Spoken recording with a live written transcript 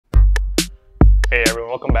Hey everyone,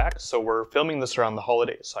 welcome back. So we're filming this around the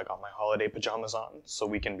holidays, so I got my holiday pajamas on so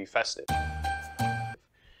we can be festive.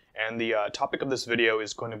 And the topic of this video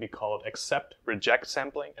is going to be called accept, reject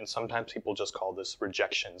sampling, and sometimes people just call this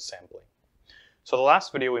rejection sampling. So the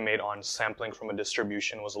last video we made on sampling from a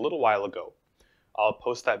distribution was a little while ago. I'll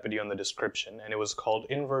post that video in the description, and it was called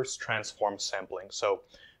inverse transform sampling. So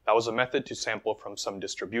that was a method to sample from some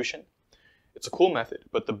distribution. It's a cool method,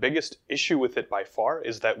 but the biggest issue with it by far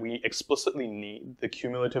is that we explicitly need the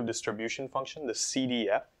cumulative distribution function, the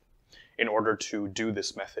CDF, in order to do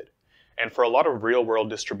this method. And for a lot of real-world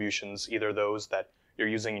distributions, either those that you're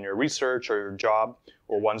using in your research or your job,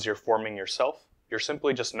 or ones you're forming yourself, you're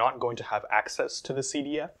simply just not going to have access to the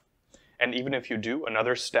CDF. And even if you do,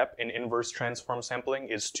 another step in inverse transform sampling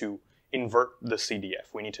is to invert the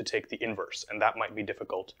CDF. We need to take the inverse, and that might be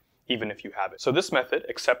difficult even if you have it. So this method,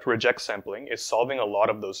 accept reject sampling, is solving a lot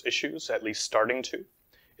of those issues, at least starting to.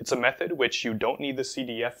 It's a method which you don't need the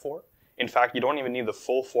CDF for. In fact, you don't even need the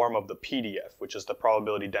full form of the PDF, which is the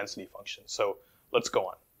probability density function. So let's go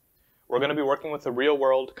on. We're going to be working with a real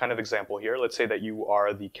world kind of example here. Let's say that you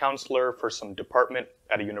are the counselor for some department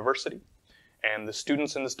at a university, and the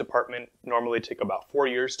students in this department normally take about 4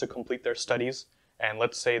 years to complete their studies. And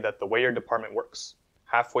let's say that the way your department works,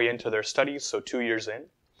 halfway into their studies, so 2 years in,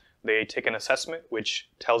 they take an assessment which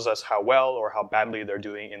tells us how well or how badly they're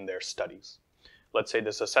doing in their studies. Let's say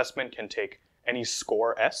this assessment can take any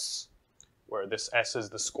score S, where this S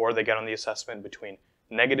is the score they get on the assessment, between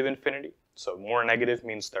negative infinity, so more negative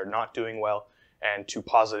means they're not doing well, and to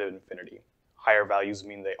positive infinity. Higher values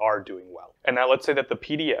mean they are doing well. And now let's say that the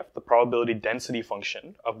PDF, the probability density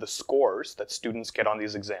function of the scores that students get on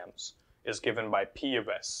these exams, is given by P of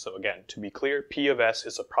S. So again, to be clear, P of S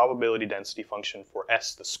is a probability density function for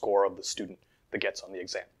S, the score of the student that gets on the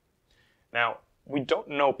exam. Now, we don't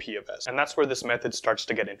know P of S, and that's where this method starts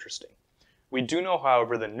to get interesting. We do know,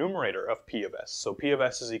 however, the numerator of P of S. So P of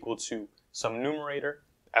S is equal to some numerator,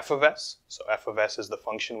 F of S. So F of S is the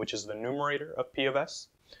function which is the numerator of P of S,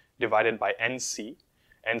 divided by NC.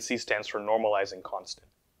 NC stands for normalizing constant.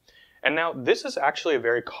 And now this is actually a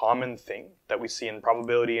very common thing that we see in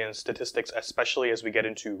probability and statistics, especially as we get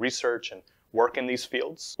into research and work in these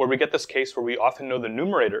fields, where we get this case where we often know the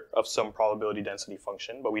numerator of some probability density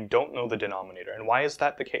function, but we don't know the denominator. And why is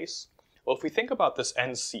that the case? Well, if we think about this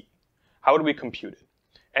NC, how would we compute it?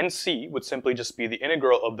 NC would simply just be the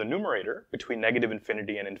integral of the numerator between negative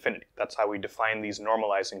infinity and infinity. That's how we define these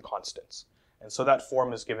normalizing constants. And so that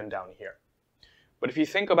form is given down here. But if you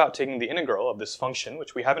think about taking the integral of this function,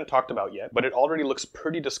 which we haven't talked about yet, but it already looks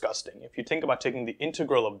pretty disgusting. If you think about taking the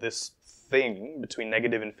integral of this thing between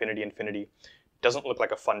negative infinity and infinity, it doesn't look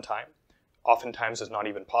like a fun time. Oftentimes it's not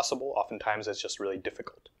even possible. Oftentimes it's just really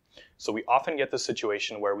difficult. So we often get this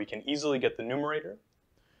situation where we can easily get the numerator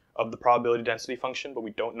of the probability density function, but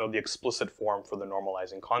we don't know the explicit form for the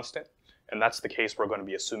normalizing constant. And that's the case we're going to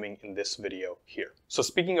be assuming in this video here. So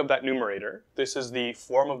speaking of that numerator, this is the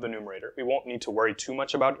form of the numerator. We won't need to worry too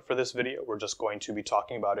much about it for this video. We're just going to be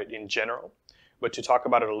talking about it in general. But to talk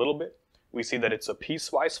about it a little bit, we see that it's a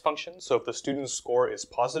piecewise function. So if the student's score is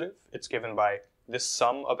positive, it's given by this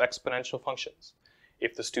sum of exponential functions.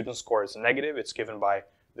 If the student's score is negative, it's given by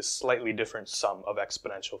this slightly different sum of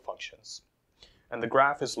exponential functions. And the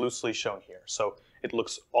graph is loosely shown here. So it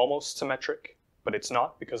looks almost symmetric, but it's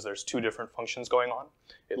not because there's two different functions going on.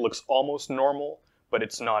 It looks almost normal, but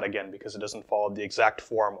it's not, again, because it doesn't follow the exact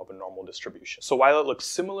form of a normal distribution. So while it looks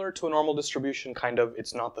similar to a normal distribution, kind of,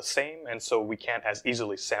 it's not the same, and so we can't as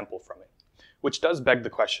easily sample from it. Which does beg the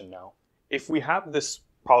question now, if we have this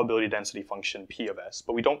probability density function P of S,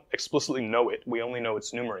 but we don't explicitly know it, we only know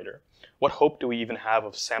its numerator, what hope do we even have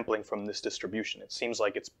of sampling from this distribution? It seems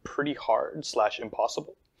like it's pretty hard /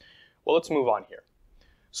 impossible. Well, let's move on here.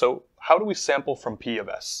 So how do we sample from P of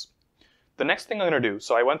S? The next thing I'm going to do,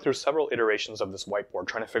 so I went through several iterations of this whiteboard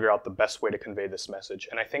trying to figure out the best way to convey this message.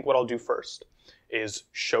 And I think what I'll do first is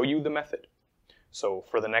show you the method. So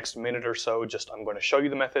for the next minute or so, I'm going to show you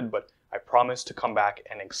the method, but I promise to come back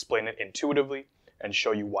and explain it intuitively and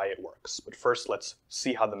show you why it works. But first, let's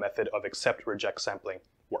see how the method of accept reject sampling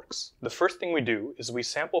works. The first thing we do is we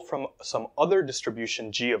sample from some other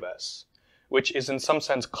distribution G of S, which is in some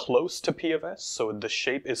sense close to P of S, so the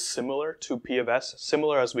shape is similar to P of S,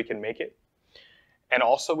 similar as we can make it. And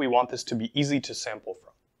also we want this to be easy to sample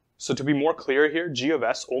from. So to be more clear here, G of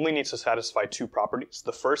S only needs to satisfy two properties.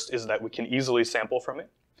 The first is that we can easily sample from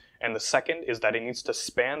it, and the second is that it needs to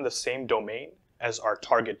span the same domain as our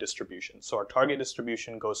target distribution. So our target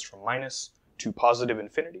distribution goes from minus to positive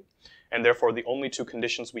infinity, and therefore the only two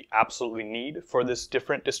conditions we absolutely need for this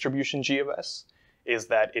different distribution G of S is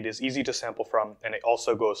that it is easy to sample from, and it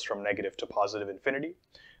also goes from negative to positive infinity.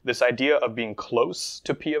 This idea of being close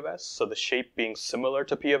to P of S, so the shape being similar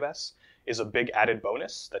to P of S, is a big added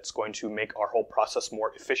bonus that's going to make our whole process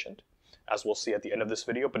more efficient, as we'll see at the end of this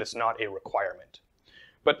video, but it's not a requirement.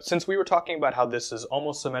 But since we were talking about how this is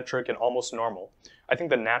almost symmetric and almost normal, I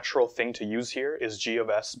think the natural thing to use here is G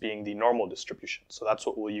of S being the normal distribution. So that's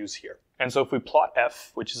what we'll use here. And so if we plot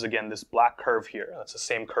F, which is again this black curve here, that's the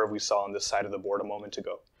same curve we saw on this side of the board a moment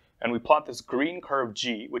ago, and we plot this green curve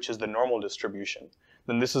G, which is the normal distribution,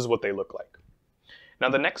 then this is what they look like. Now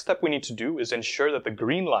the next step we need to do is ensure that the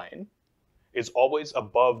green line is always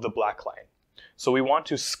above the black line. So we want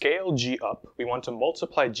to scale G up, we want to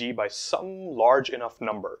multiply G by some large enough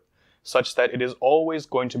number such that it is always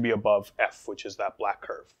going to be above F, which is that black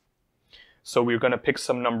curve. So we're going to pick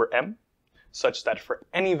some number M such that for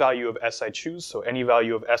any value of S I choose, so any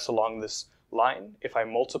value of S along this line, if I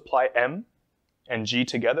multiply M and G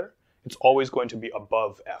together, it's always going to be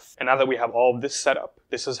above F. And now that we have all of this set up,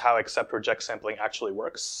 this is how accept reject sampling actually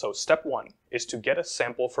works. So step one is to get a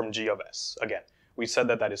sample from G of S. Again, we said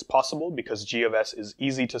that that is possible because G of S is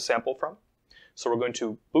easy to sample from. So we're going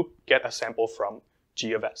to get a sample from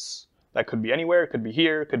G of S. That could be anywhere, it could be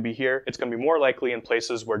here, it could be here. It's going to be more likely in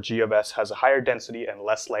places where G of S has a higher density and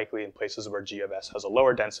less likely in places where G of S has a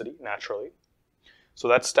lower density, naturally. So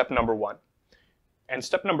that's step number one. And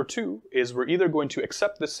step number two is we're either going to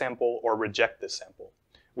accept this sample or reject this sample.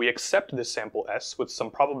 We accept this sample S with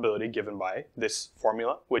some probability given by this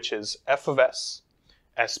formula, which is F of S,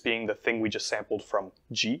 S being the thing we just sampled from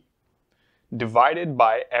G, divided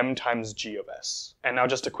by M times G of S. And now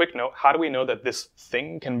just a quick note, how do we know that this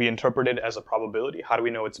thing can be interpreted as a probability? How do we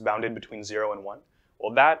know it's bounded between 0 and 1?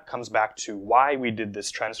 Well, that comes back to why we did this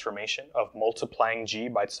transformation of multiplying G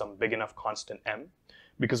by some big enough constant M.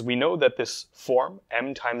 Because we know that this form,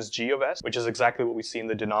 M times G of S, which is exactly what we see in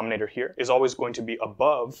the denominator here, is always going to be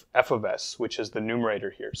above F of S, which is the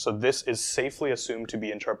numerator here. So this is safely assumed to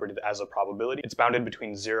be interpreted as a probability. It's bounded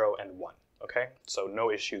between 0 and 1, okay? So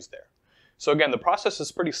no issues there. So again, the process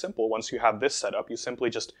is pretty simple. Once you have this set up, you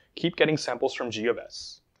simply just keep getting samples from G of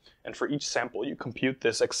S. And for each sample, you compute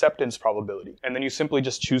this acceptance probability. And then you simply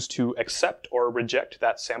just choose to accept or reject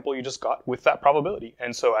that sample you just got with that probability.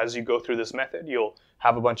 And so as you go through this method, you'll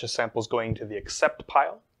have a bunch of samples going to the accept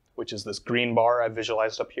pile, which is this green bar I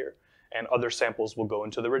visualized up here. And other samples will go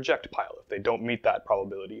into the reject pile if they don't meet that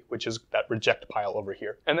probability, which is that reject pile over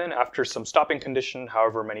here. And then after some stopping condition,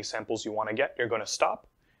 however many samples you want to get, you're going to stop.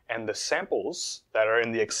 And the samples that are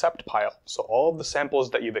in the accept pile, so all of the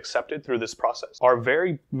samples that you've accepted through this process, are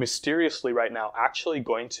very mysteriously right now actually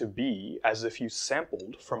going to be as if you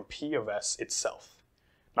sampled from P of S itself.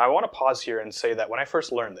 Now I want to pause here and say that when I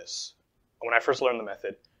first learned this, when I first learned the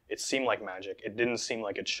method, it seemed like magic. It didn't seem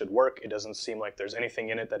like it should work. It doesn't seem like there's anything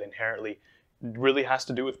in it that inherently really has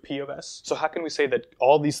to do with P of S. So how can we say that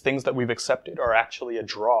all these things that we've accepted are actually a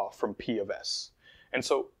draw from P of S? And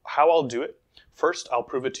so how I'll do it, first, I'll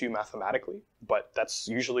prove it to you mathematically, but that's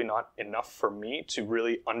usually not enough for me to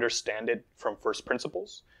really understand it from first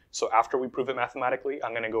principles. So after we prove it mathematically,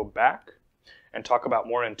 I'm going to go back and talk about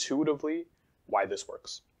more intuitively why this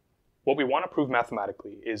works. What we want to prove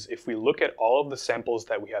mathematically is if we look at all of the samples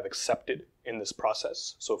that we have accepted in this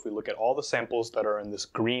process, so if we look at all the samples that are in this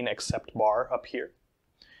green accept bar up here,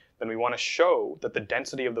 then we want to show that the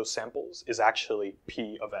density of those samples is actually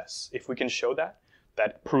P of S. If we can show that,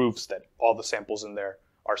 that proves that all the samples in there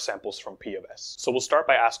are samples from P of S. So we'll start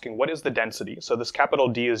by asking, what is the density? So this capital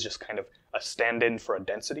D is just kind of a stand-in for a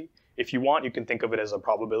density. If you want, you can think of it as a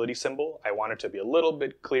probability symbol. I want it to be a little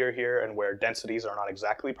bit clear here and where densities are not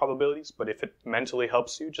exactly probabilities, but if it mentally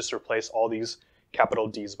helps you, just replace all these capital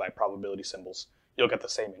D's by probability symbols. You'll get the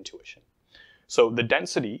same intuition. So the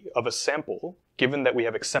density of a sample, given that we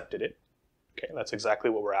have accepted it, okay, that's exactly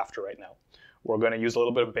what we're after right now. We're going to use a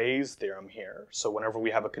little bit of Bayes' theorem here. So whenever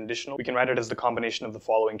we have a conditional, we can write it as the combination of the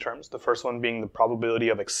following terms. The first one being the probability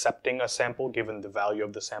of accepting a sample given the value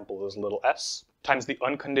of the sample is little s, times the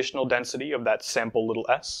unconditional density of that sample little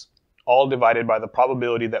s, all divided by the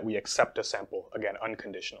probability that we accept a sample, again,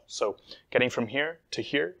 unconditional. So getting from here to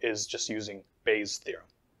here is just using Bayes' theorem.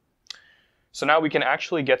 So now we can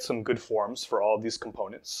actually get some good forms for all of these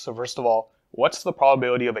components. So first of all, what's the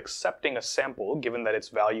probability of accepting a sample given that its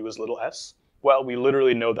value is little s? Well, we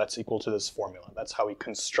literally know that's equal to this formula. That's how we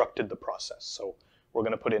constructed the process. So we're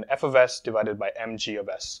going to put in f of s divided by mg of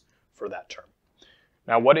s for that term.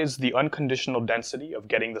 Now, what is the unconditional density of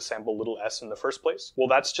getting the sample little s in the first place? Well,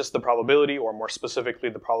 that's just the probability, or more specifically,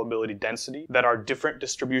 the probability density, that our different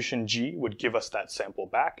distribution g would give us that sample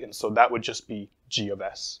back. And so that would just be g of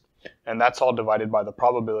s. And that's all divided by the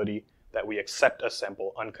probability that we accept a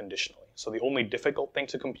sample unconditionally. So the only difficult thing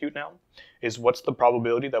to compute now is what's the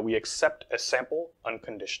probability that we accept a sample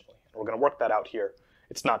unconditionally. And we're going to work that out here.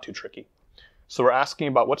 It's not too tricky. So we're asking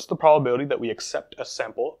about what's the probability that we accept a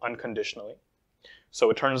sample unconditionally. So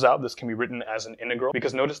it turns out this can be written as an integral,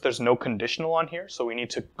 because notice there's no conditional on here, so we need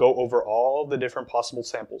to go over all the different possible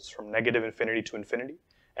samples from negative infinity to infinity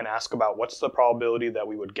and ask about what's the probability that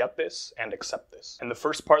we would get this and accept this. And the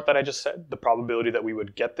first part that I just said, the probability that we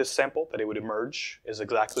would get this sample, that it would emerge, is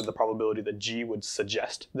exactly the probability that G would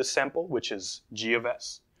suggest this sample, which is G of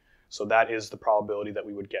S. So that is the probability that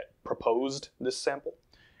we would get proposed this sample.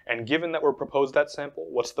 And given that we're proposed that sample,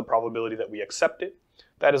 what's the probability that we accept it?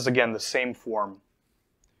 That is again the same form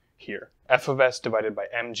here, f of s divided by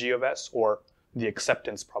mg of s, or the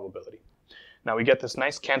acceptance probability. Now we get this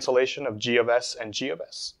nice cancellation of g of s and g of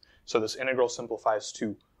s. So this integral simplifies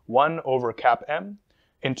to 1 over cap m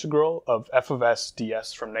integral of f of s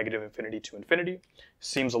ds from negative infinity to infinity.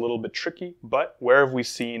 Seems a little bit tricky, but where have we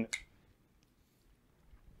seen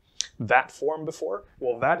that form before?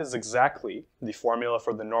 Well, that is exactly the formula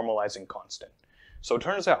for the normalizing constant. So it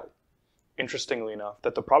turns out, interestingly enough,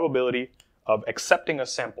 that the probability of accepting a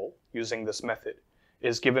sample using this method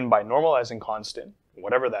is given by normalizing constant,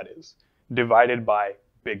 whatever that is, divided by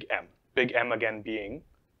big M. Big M again being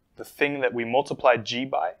the thing that we multiply G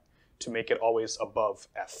by to make it always above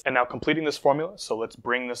F. And now completing this formula, so let's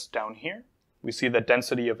bring this down here. We see that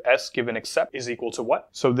density of S given accept is equal to what?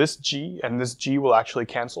 So this G and this G will actually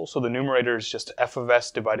cancel. So the numerator is just f of S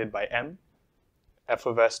divided by M. F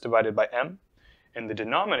of S divided by M. And the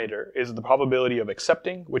denominator is the probability of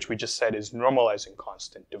accepting, which we just said is normalizing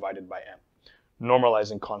constant divided by M.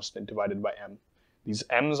 Normalizing constant divided by M. These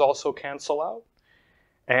M's also cancel out.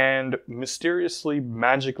 And mysteriously,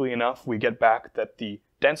 magically enough, we get back that the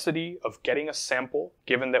density of getting a sample,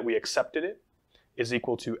 given that we accepted it, is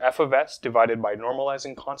equal to f of s divided by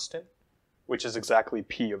normalizing constant, which is exactly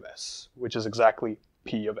p of s, which is exactly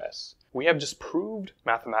p of s. We have just proved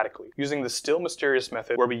mathematically, using the still mysterious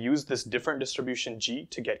method where we use this different distribution G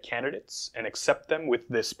to get candidates and accept them with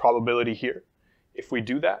this probability here. If we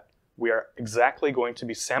do that, we are exactly going to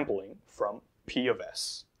be sampling from P of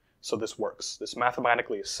S. So this works. This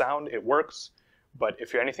mathematically is sound, it works, but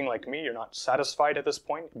if you're anything like me, you're not satisfied at this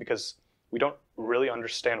point because we don't really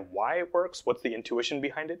understand why it works, what's the intuition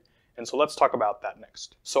behind it. And so let's talk about that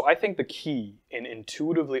next. So I think the key in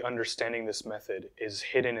intuitively understanding this method is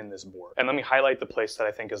hidden in this board. And let me highlight the place that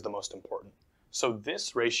I think is the most important. So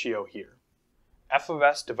this ratio here, f of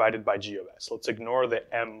s divided by g of s. Let's ignore the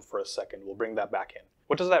m for a second. We'll bring that back in.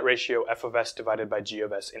 What does that ratio f of s divided by g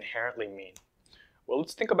of s inherently mean? Well,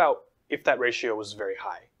 let's think about if that ratio was very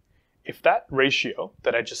high. If that ratio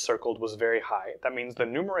that I just circled was very high, that means the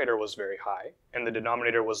numerator was very high and the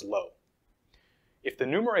denominator was low. If the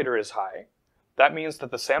numerator is high, that means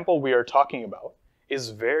that the sample we are talking about is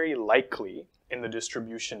very likely in the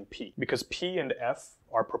distribution P, because P and F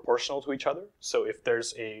are proportional to each other. So if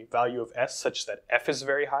there's a value of S such that F is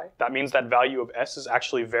very high, that means that value of S is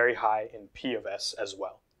actually very high in P of S as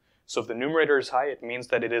well. So if the numerator is high, it means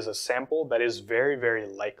that it is a sample that is very, very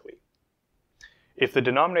likely. If the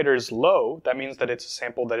denominator is low, that means that it's a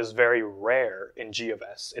sample that is very rare in G of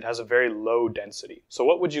S. It has a very low density. So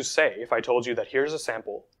what would you say if I told you that here's a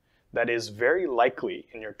sample that is very likely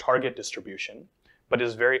in your target distribution, but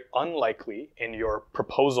is very unlikely in your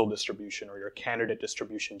proposal distribution or your candidate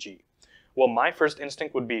distribution G? Well, my first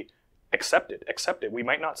instinct would be accept it, accept it. We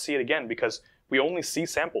might not see it again because we only see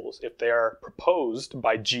samples if they are proposed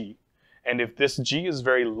by G. And if this G is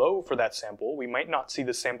very low for that sample, we might not see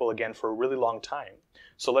the sample again for a really long time.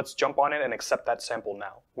 So let's jump on it and accept that sample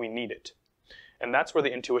now. We need it. And that's where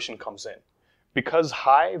the intuition comes in. Because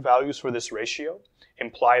high values for this ratio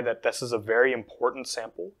imply that this is a very important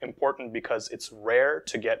sample, important because it's rare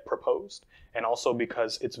to get proposed, and also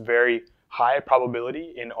because it's very high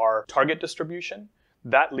probability in our target distribution,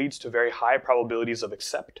 that leads to very high probabilities of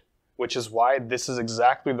accept, which is why this is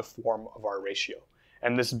exactly the form of our ratio.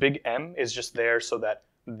 And this big M is just there so that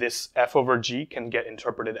this f over g can get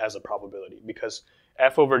interpreted as a probability, because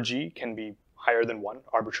f over g can be higher than 1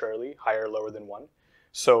 arbitrarily, higher or lower than 1.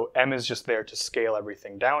 So M is just there to scale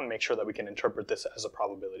everything down, make sure that we can interpret this as a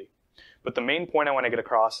probability. But the main point I want to get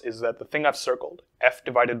across is that the thing I've circled, f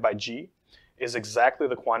divided by g, is exactly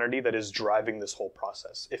the quantity that is driving this whole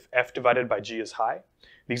process. If f divided by g is high,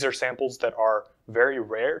 these are samples that are very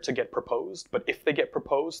rare to get proposed, but if they get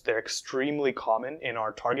proposed, they're extremely common in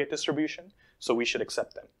our target distribution, so we should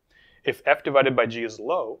accept them. If f divided by g is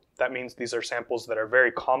low, that means these are samples that are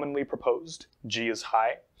very commonly proposed, g is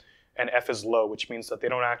high, and f is low, which means that they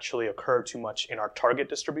don't actually occur too much in our target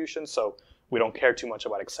distribution, so we don't care too much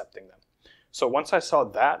about accepting them. So once I saw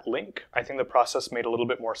that link, I think the process made a little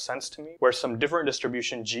bit more sense to me, where some different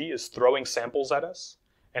distribution G is throwing samples at us,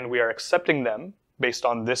 and we are accepting them based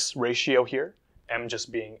on this ratio here, M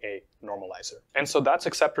just being a normalizer. And so that's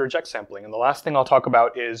accept or reject sampling. And the last thing I'll talk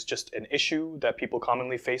about is just an issue that people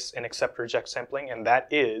commonly face in accept or reject sampling, and that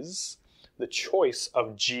is the choice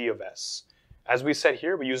of G of S. As we said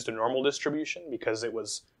here, we used a normal distribution because it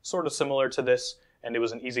was sort of similar to this, and it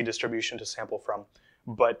was an easy distribution to sample from.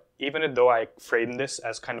 But even though I frame this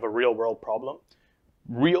as kind of a real-world problem,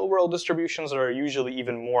 real-world distributions are usually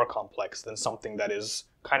even more complex than something that is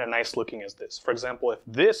kind of nice looking as this. For example, if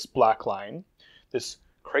this black line, this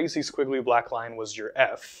crazy squiggly black line was your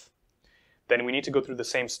F, then we need to go through the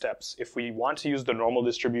same steps. If we want to use the normal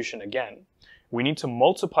distribution again, we need to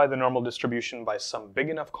multiply the normal distribution by some big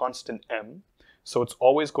enough constant M, so it's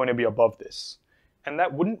always going to be above this. And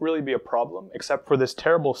that wouldn't really be a problem, except for this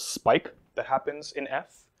terrible spike that happens in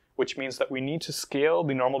F, which means that we need to scale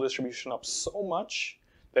the normal distribution up so much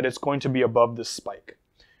that it's going to be above this spike.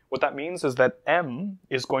 What that means is that M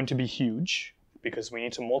is going to be huge, because we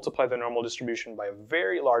need to multiply the normal distribution by a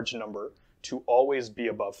very large number to always be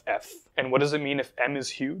above F. And what does it mean if M is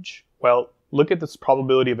huge? Well, look at this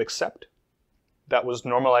probability of accept. That was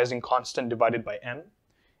normalizing constant divided by N.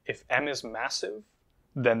 If M is massive,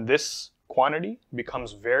 then this quantity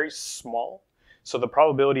becomes very small. So the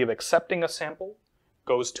probability of accepting a sample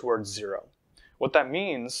goes towards 0. What that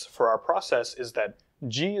means for our process is that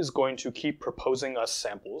G is going to keep proposing us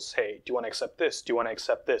samples. Hey, do you want to accept this? Do you want to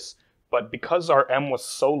accept this? But because our M was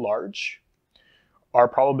so large, our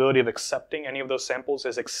probability of accepting any of those samples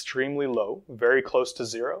is extremely low, very close to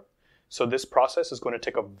 0. So this process is going to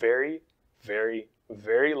take a very, very,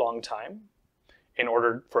 very long time in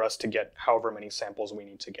order for us to get however many samples we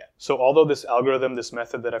need to get. So although this algorithm, this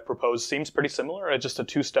method that I've proposed seems pretty similar, it's just a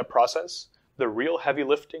two-step process, the real heavy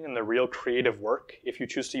lifting and the real creative work, if you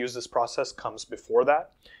choose to use this process, comes before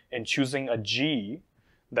that, and choosing a G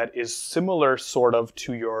that is similar sort of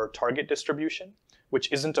to your target distribution,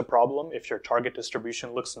 which isn't a problem if your target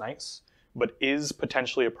distribution looks nice, but is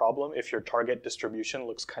potentially a problem if your target distribution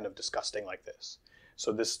looks kind of disgusting like this.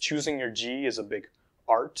 So this choosing your G is a big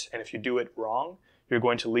art, and if you do it wrong, you're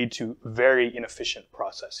going to lead to very inefficient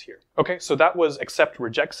process here. Okay, so that was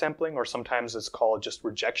accept-reject sampling, or sometimes it's called just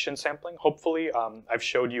rejection sampling. Hopefully, I've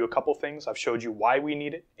showed you a couple things. I've showed you why we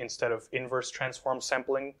need it instead of inverse transform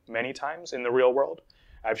sampling many times in the real world.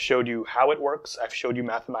 I've showed you how it works. I've showed you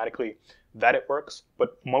mathematically that it works.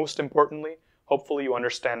 But most importantly, hopefully you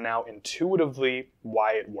understand now intuitively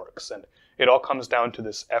why it works. And it all comes down to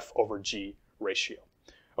this F over G ratio.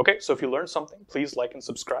 Okay, so if you learned something, please like and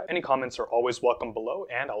subscribe. Any comments are always welcome below,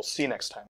 and I'll see you next time.